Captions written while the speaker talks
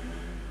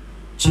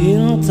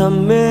Cinta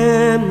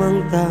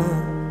memang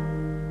tak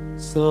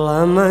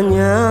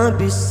selamanya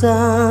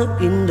bisa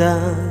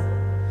indah.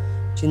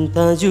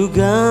 Cinta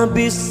juga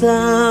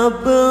bisa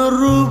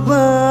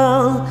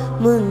berubah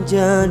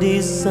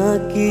menjadi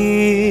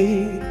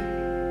sakit.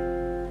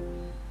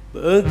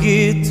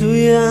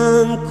 Begitu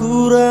yang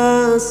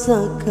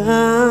kurasakan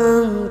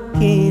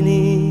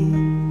kini.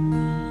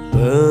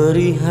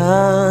 Beri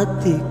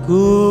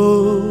hatiku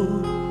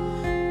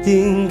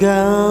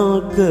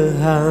tinggal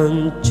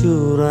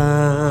kehancuran.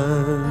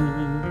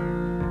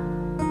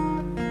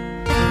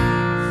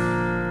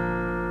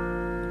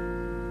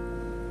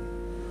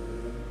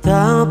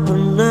 Tak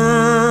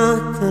pernah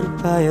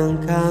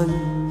terbayangkan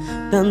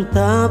dan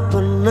tak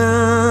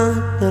pernah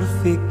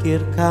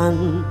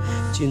terfikirkan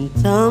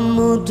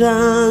cintamu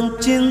dan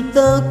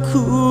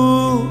cintaku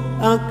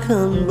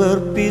akan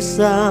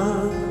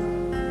berpisah.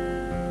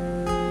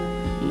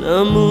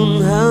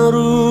 Namun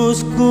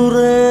harus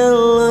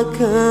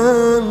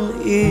kurelakan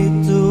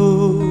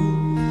itu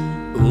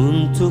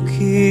untuk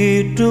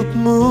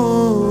hidupmu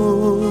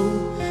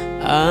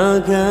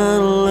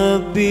agar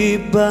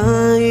lebih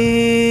baik.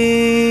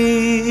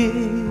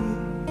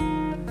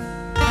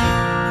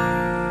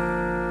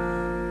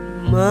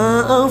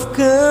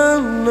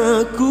 Maafkan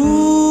aku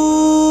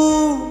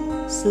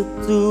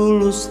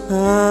setulus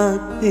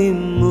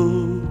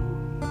hatimu.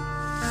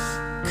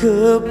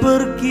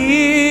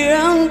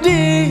 Kepergian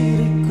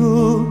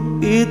diriku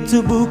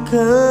itu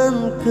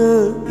bukan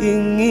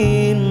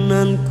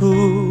keinginanku.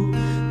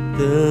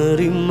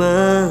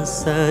 Terima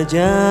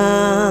saja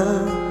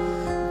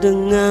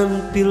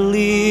dengan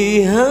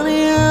pilihan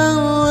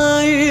yang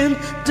lain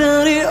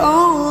dari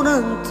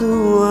orang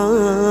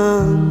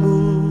tuamu.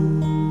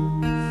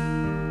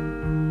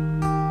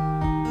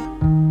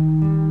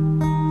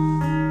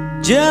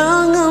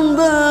 Jangan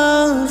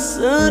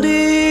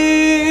bersedih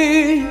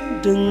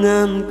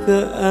dengan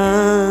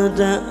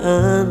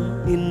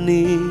keadaan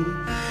ini.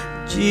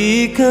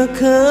 Jika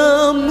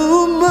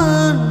kamu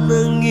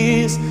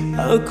menangis,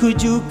 aku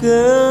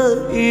juga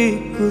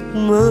ikut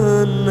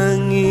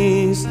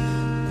menangis.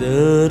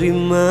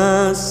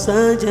 Terima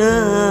saja,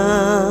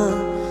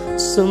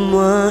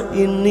 semua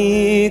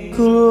ini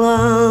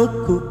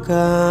kulakukan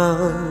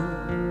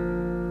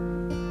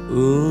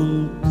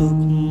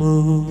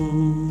untukmu.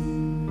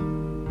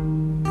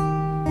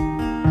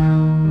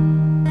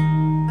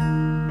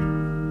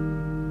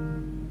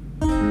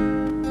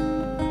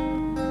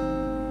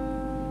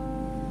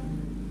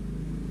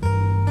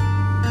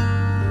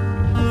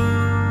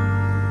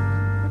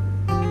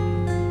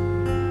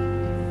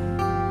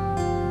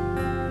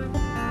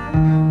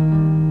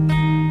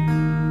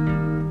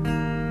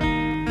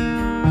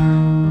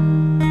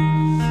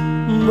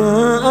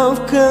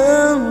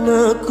 Maafkan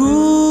aku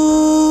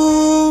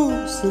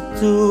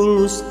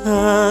setulus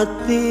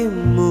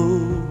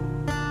hatimu.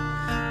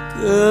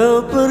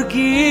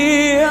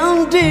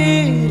 Kepergian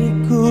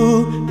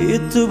diriku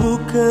itu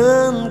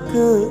bukan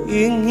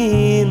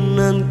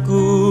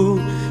keinginanku.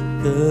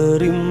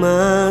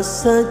 Terima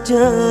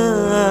saja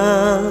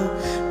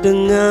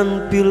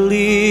dengan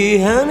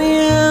pilihan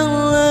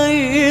yang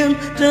lain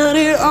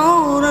dari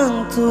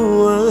orang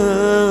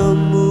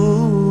tuamu.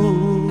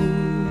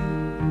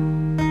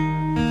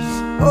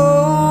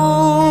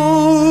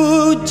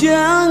 Oh,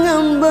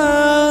 jangan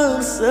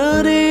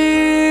bersedih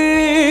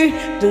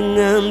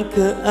dengan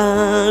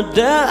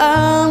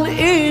keadaan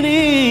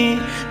ini.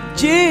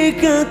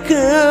 Jika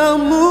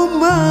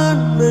kamu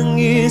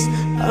menangis,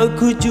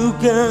 aku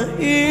juga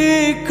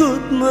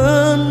ikut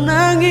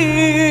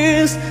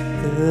menangis.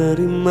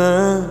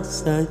 Terima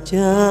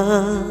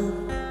saja,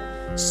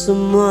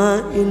 semua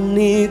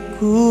ini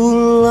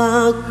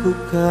kulakukan.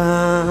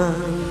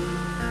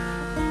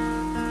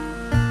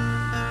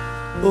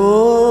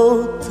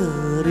 Oh,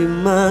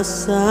 terima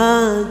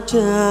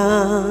saja,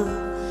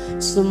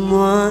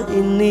 semua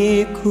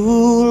ini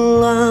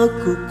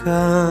kulakukan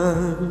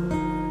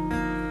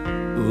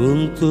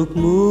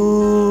untukmu.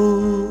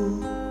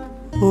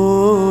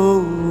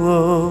 Oh,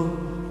 oh.